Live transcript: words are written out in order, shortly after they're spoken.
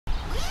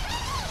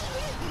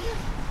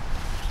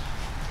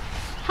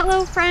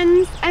Hello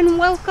friends, and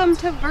welcome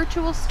to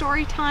virtual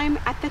story time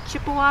at the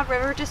Chippewa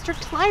River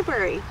District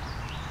Library.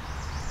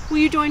 Will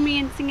you join me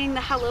in singing the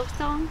hello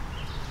song?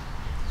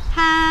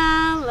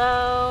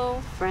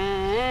 Hello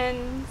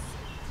friends,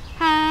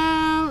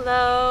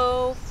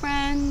 hello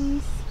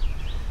friends,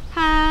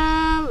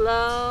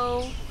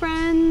 hello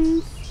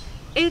friends.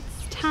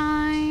 It's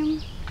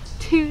time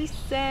to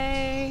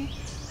say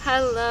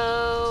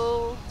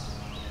hello.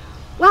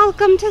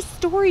 Welcome to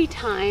story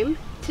time.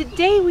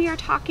 Today we are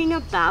talking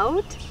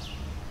about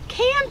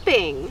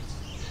camping.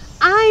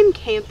 I'm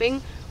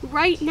camping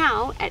right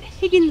now at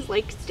Higgins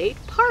Lake State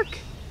Park.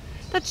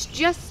 That's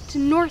just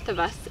north of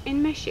us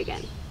in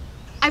Michigan.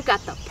 I've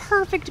got the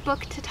perfect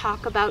book to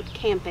talk about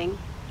camping.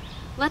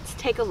 Let's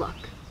take a look.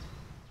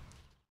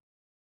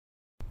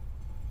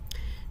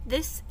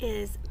 This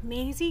is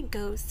Maisie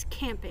Goes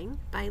Camping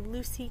by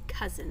Lucy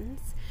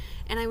Cousins,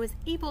 and I was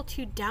able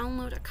to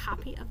download a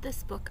copy of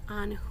this book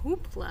on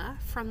Hoopla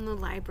from the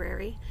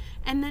library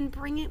and then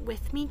bring it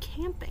with me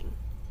camping.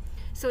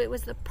 So it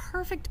was the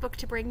perfect book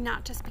to bring,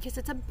 not just because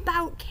it's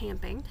about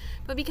camping,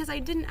 but because I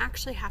didn't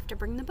actually have to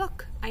bring the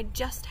book. I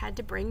just had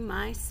to bring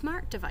my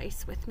smart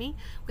device with me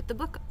with the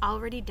book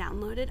already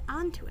downloaded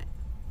onto it.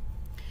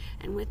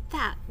 And with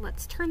that,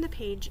 let's turn the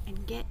page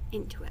and get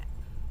into it.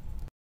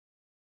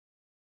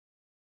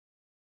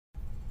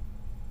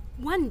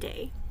 One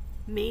day,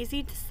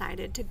 Maisie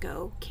decided to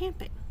go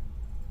camping.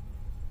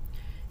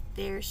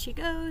 There she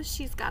goes.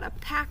 She's got a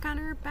pack on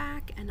her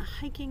back and a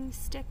hiking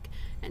stick,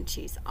 and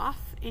she's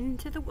off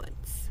into the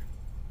woods.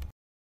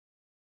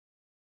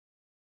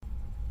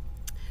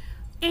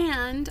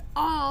 And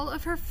all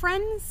of her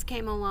friends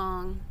came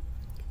along.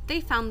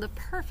 They found the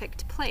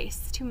perfect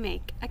place to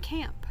make a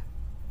camp.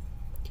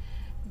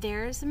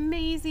 There's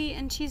Maisie,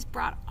 and she's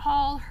brought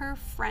all her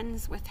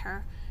friends with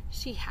her.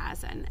 She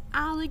has an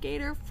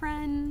alligator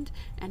friend,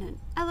 and an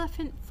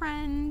elephant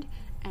friend,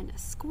 and a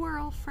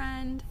squirrel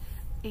friend,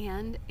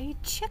 and a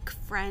chick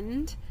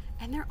friend,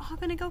 and they're all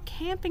gonna go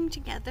camping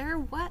together.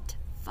 What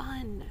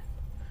fun!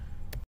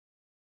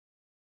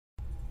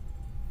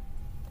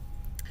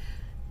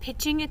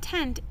 Pitching a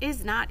tent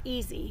is not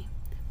easy,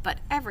 but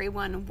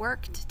everyone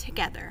worked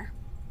together.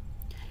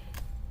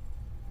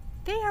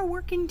 They are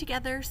working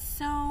together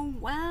so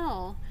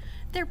well.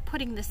 They're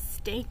putting the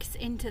stakes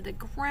into the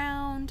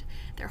ground.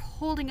 They're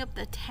holding up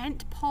the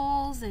tent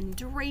poles and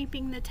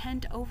draping the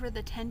tent over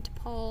the tent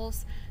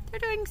poles. They're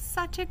doing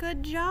such a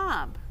good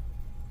job.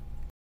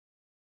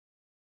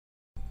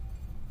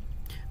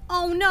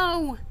 Oh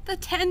no, the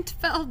tent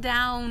fell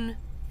down.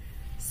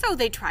 So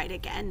they tried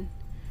again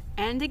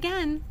and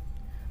again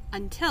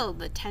until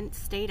the tent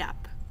stayed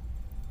up.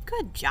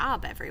 Good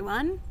job,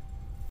 everyone.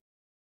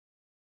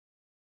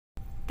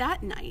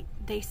 That night,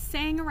 they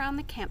sang around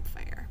the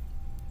campfire.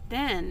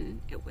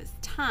 Then it was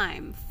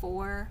time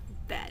for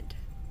bed.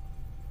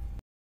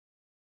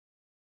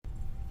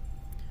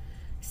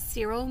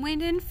 Cyril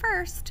went in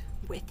first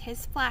with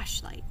his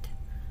flashlight,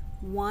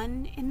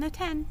 1 in the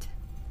tent.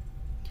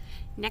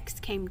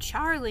 Next came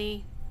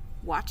Charlie,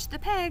 watch the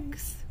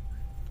pegs,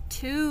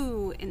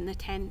 2 in the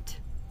tent.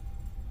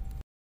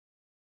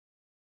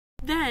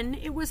 Then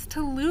it was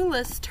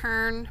Tallulah's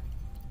turn,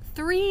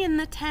 3 in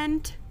the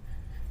tent.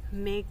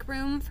 Make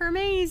room for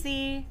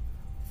Maisie,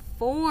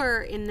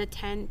 4 in the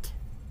tent.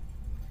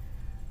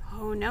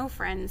 Oh no,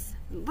 friends,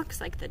 it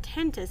looks like the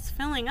tent is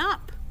filling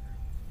up.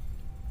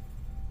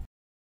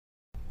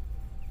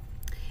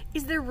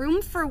 Is there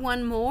room for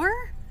one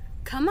more?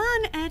 Come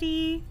on,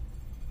 Eddie.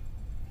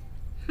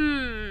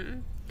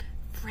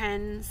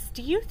 Friends,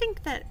 do you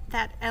think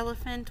that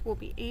elephant will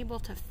be able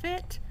to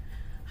fit?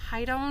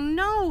 I don't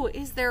know.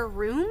 Is there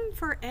room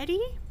for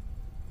Eddie?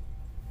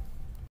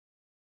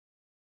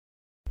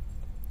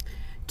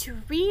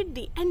 To read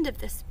the end of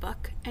this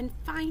book and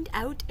find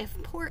out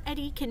if poor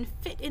Eddie can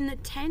fit in the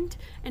tent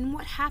and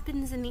what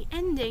happens in the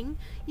ending,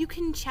 you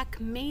can check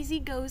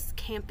Maisie Goes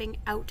Camping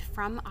out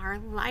from our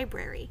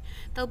library.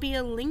 There'll be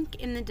a link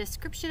in the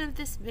description of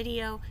this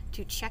video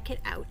to check it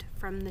out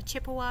from the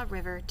Chippewa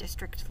River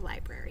District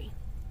Library.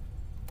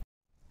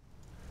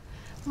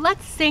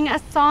 Let's sing a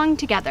song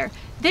together.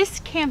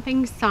 This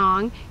camping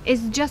song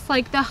is just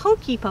like the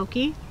Hokey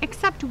Pokey,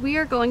 except we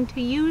are going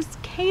to use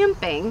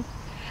camping.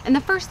 And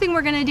the first thing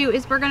we're gonna do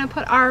is we're gonna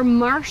put our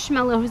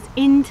marshmallows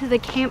into the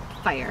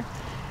campfire.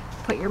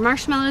 Put your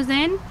marshmallows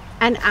in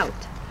and out.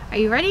 Are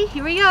you ready?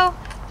 Here we go.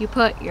 You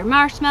put your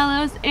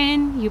marshmallows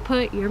in, you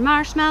put your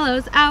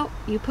marshmallows out,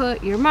 you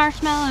put your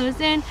marshmallows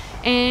in,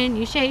 and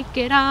you shake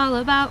it all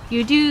about.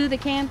 You do the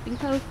camping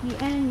pokey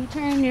and you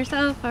turn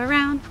yourself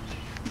around.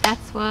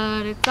 That's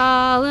what it's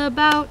all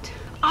about.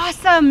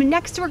 Awesome!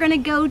 Next we're gonna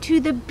go to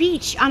the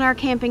beach on our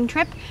camping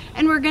trip,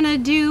 and we're gonna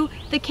do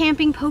the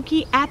camping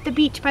pokey at the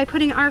beach by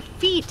putting our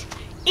feet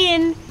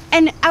in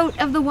and out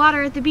of the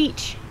water at the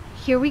beach.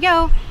 Here we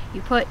go.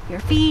 You put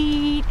your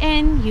feet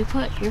in, you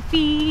put your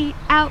feet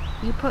out,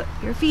 you put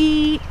your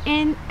feet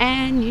in,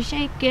 and you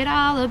shake it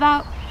all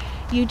about.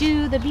 You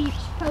do the beach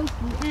pokey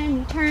and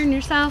you turn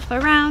yourself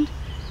around.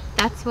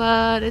 That's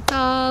what it's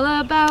all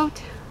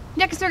about.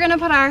 Next we're gonna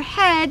put our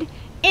head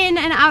in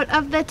and out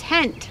of the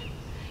tent.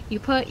 You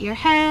put your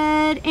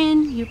head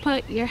in, you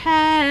put your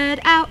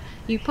head out,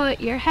 you put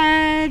your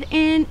head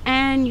in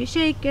and you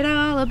shake it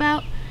all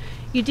about.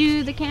 You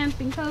do the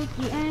camping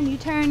pokey and you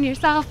turn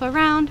yourself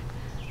around.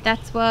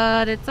 That's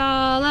what it's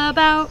all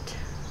about.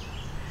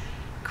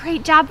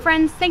 Great job,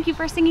 friends. Thank you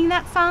for singing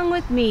that song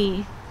with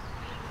me.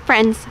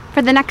 Friends,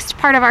 for the next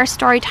part of our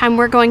story time,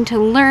 we're going to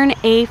learn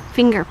a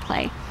finger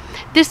play.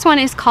 This one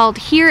is called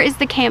Here is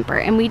the Camper,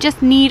 and we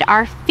just need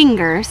our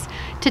fingers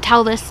to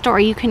tell this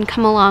story. You can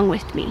come along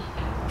with me.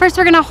 First,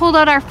 we're gonna hold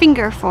out our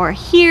finger for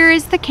here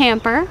is the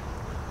camper.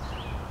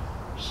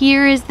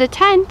 Here is the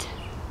tent.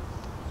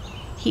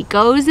 He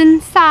goes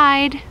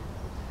inside.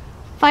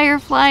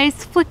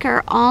 Fireflies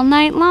flicker all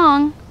night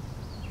long.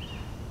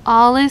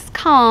 All is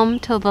calm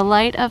till the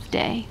light of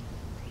day.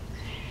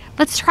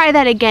 Let's try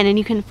that again and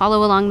you can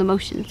follow along the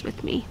motions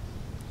with me.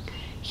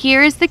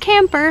 Here is the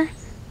camper.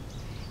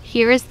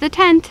 Here is the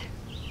tent.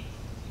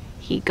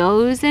 He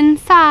goes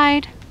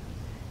inside.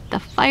 The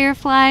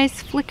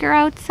fireflies flicker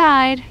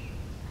outside.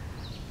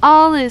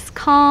 All is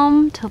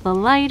calm till the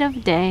light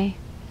of day.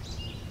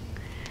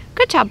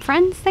 Good job,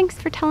 friends.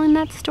 Thanks for telling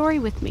that story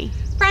with me.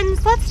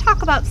 Friends, let's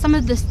talk about some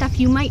of the stuff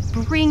you might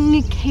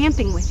bring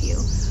camping with you.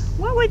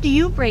 What would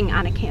you bring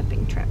on a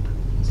camping trip?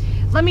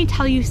 Let me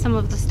tell you some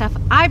of the stuff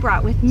I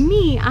brought with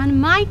me on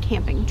my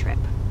camping trip.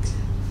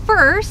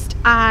 First,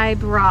 I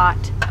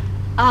brought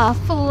a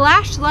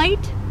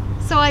flashlight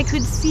so I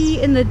could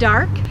see in the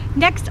dark.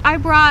 Next, I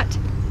brought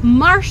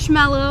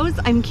marshmallows.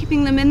 I'm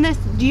keeping them in this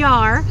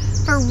jar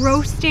for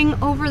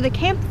roasting over the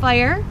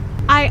campfire.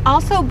 I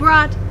also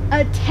brought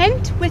a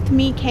tent with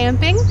me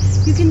camping.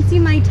 You can see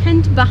my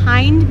tent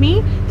behind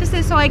me. This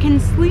is so I can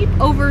sleep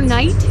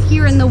overnight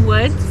here in the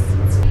woods.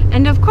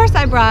 And of course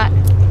I brought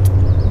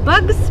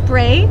bug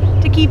spray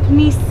to keep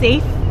me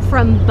safe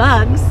from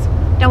bugs.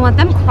 Don't want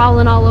them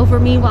crawling all over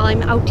me while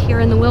I'm out here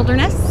in the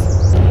wilderness.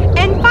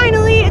 And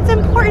finally, it's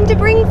important to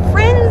bring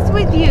friends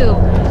with you.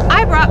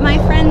 I brought my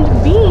friend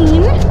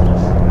Bean.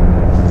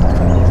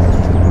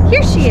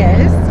 Here she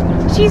is.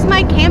 She's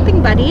my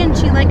camping buddy and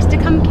she likes to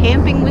come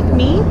camping with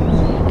me.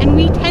 And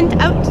we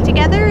tent out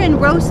together and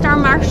roast our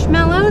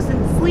marshmallows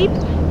and sleep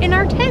in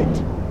our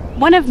tent.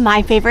 One of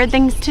my favorite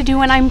things to do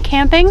when I'm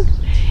camping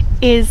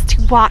is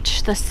to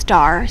watch the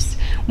stars.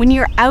 When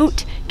you're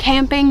out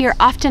camping, you're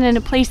often in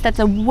a place that's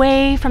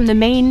away from the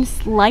main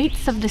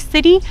lights of the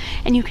city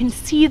and you can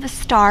see the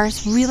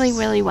stars really,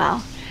 really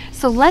well.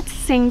 So let's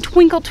sing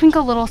Twinkle,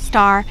 Twinkle, Little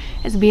Star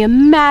as we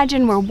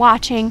imagine we're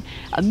watching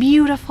a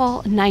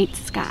beautiful night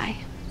sky.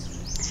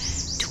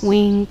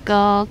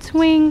 Twinkle,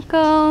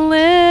 twinkle,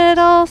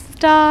 little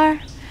star,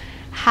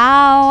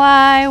 how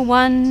I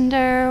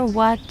wonder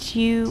what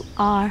you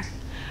are.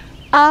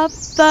 Up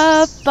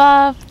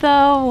above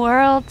the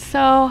world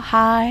so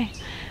high,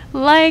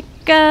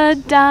 like a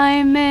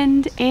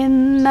diamond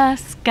in the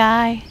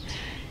sky.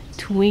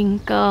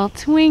 Twinkle,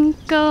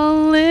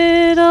 twinkle,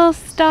 little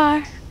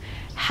star,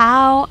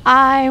 how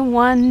I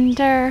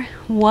wonder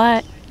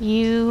what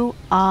you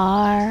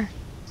are.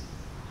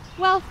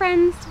 Well,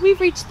 friends, we've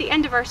reached the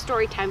end of our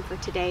story time for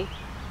today.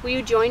 Will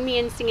you join me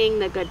in singing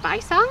the goodbye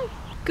song?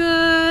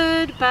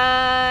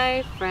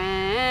 Goodbye,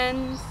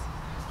 friends.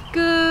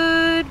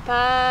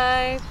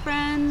 Goodbye,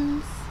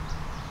 friends.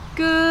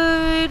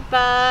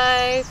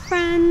 Goodbye,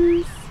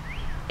 friends.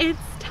 It's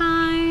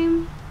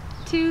time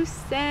to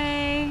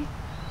say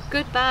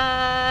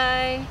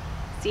goodbye.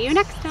 See you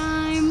next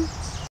time.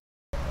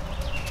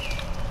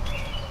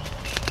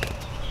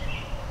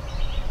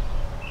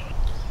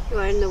 You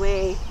are in the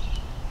way.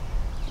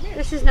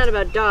 This is not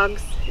about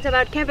dogs, it's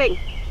about camping.